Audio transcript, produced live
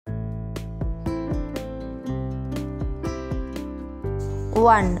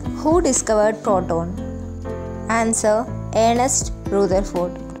1. Who discovered proton? Answer: Ernest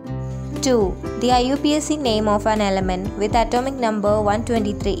Rutherford. 2. The IUPAC name of an element with atomic number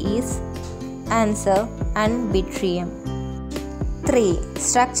 123 is? Answer: Unbitrium. 3.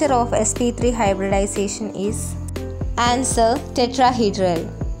 Structure of sp3 hybridization is? Answer: tetrahedral.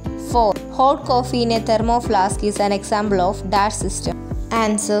 4. Hot coffee in a thermoflask is an example of dash system.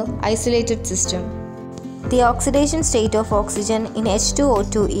 Answer: isolated system. The oxidation state of oxygen in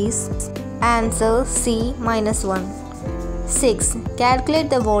H2O2 is? Answer: C-1. 6. Calculate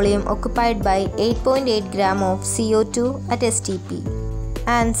the volume occupied by 8.8 gram of CO2 at STP.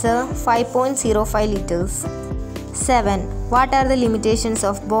 Answer: 5.05 liters. 7. What are the limitations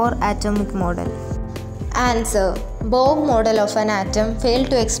of Bohr atomic model? Answer: Bohr model of an atom failed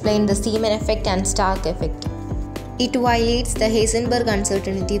to explain the Zeeman effect and Stark effect. It violates the Heisenberg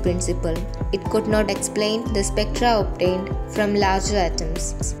uncertainty principle. It could not explain the spectra obtained from larger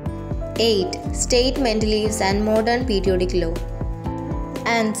atoms. 8. State Mendeleev's and modern periodic law.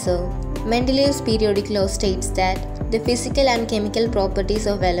 Answer: Mendeleev's periodic law states that the physical and chemical properties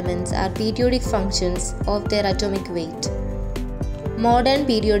of elements are periodic functions of their atomic weight. Modern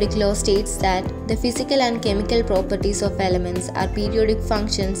periodic law states that the physical and chemical properties of elements are periodic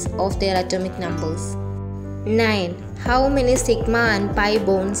functions of their atomic numbers. 9. How many sigma and pi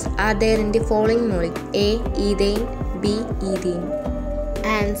bonds are there in the following molecule? A. Ethane. B. Ethene.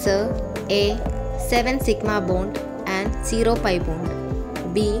 Answer: A. 7 sigma bond and 0 pi bond.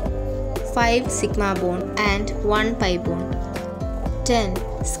 B. 5 sigma bond and 1 pi bond. 10.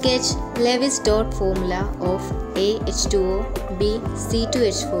 Sketch Lewis dot formula of A H2O, B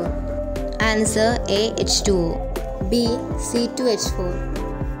C2H4. Answer: A H2O, B C2H4.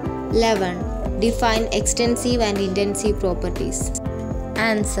 11. Define extensive and intensive properties.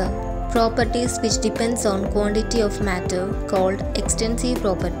 Answer: properties which depends on quantity of matter called extensive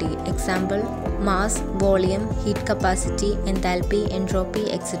property. Example: mass, volume, heat capacity, enthalpy, entropy,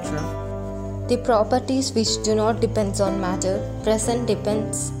 etc. The properties which do not depend on matter present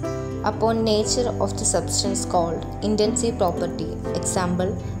depends upon nature of the substance called intensive property.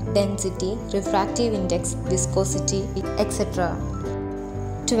 Example: density, refractive index, viscosity, etc.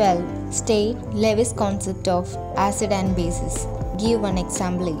 12. State Lewis concept of acid and bases. Give one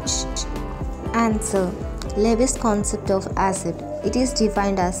example each. Answer: Lewis concept of acid. It is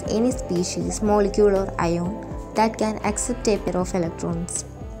defined as any species, molecule or ion that can accept a pair of electrons.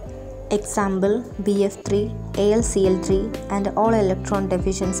 Example: BF3, AlCl3 and all electron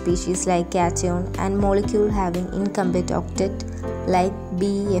deficient species like cation and molecule having incomplete octet like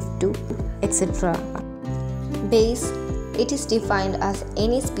BF2, etc. Base: it is defined as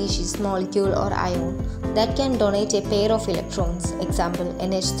any species, molecule or ion that can donate a pair of electrons. Example: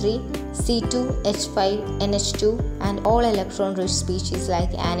 NH3, C2, H5, NH2 and all electron-rich species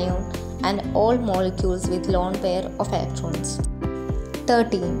like anion and all molecules with lone pair of electrons.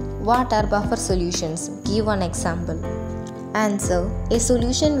 13. What are buffer solutions? Give one example. Answer: a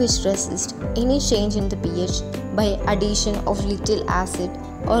solution which resists any change in the pH by addition of little acid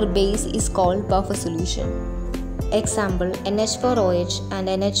or base is called buffer solution. Example: NH4OH and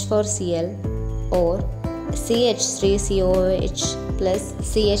NH4Cl or CH3COOH plus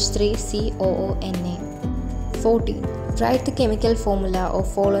CH3COONA. 14. Write the chemical formula of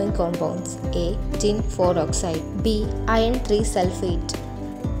following compounds: A. Tin 4 oxide, B. Iron 3 sulfate.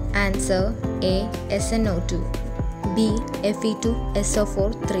 Answer: A. SnO2, B.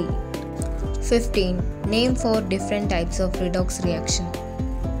 Fe2SO4 3. 15. Name 4 different types of redox reaction.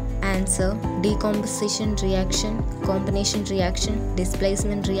 Answer: decomposition reaction, combination reaction,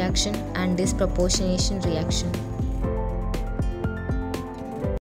 displacement reaction and disproportionation reaction.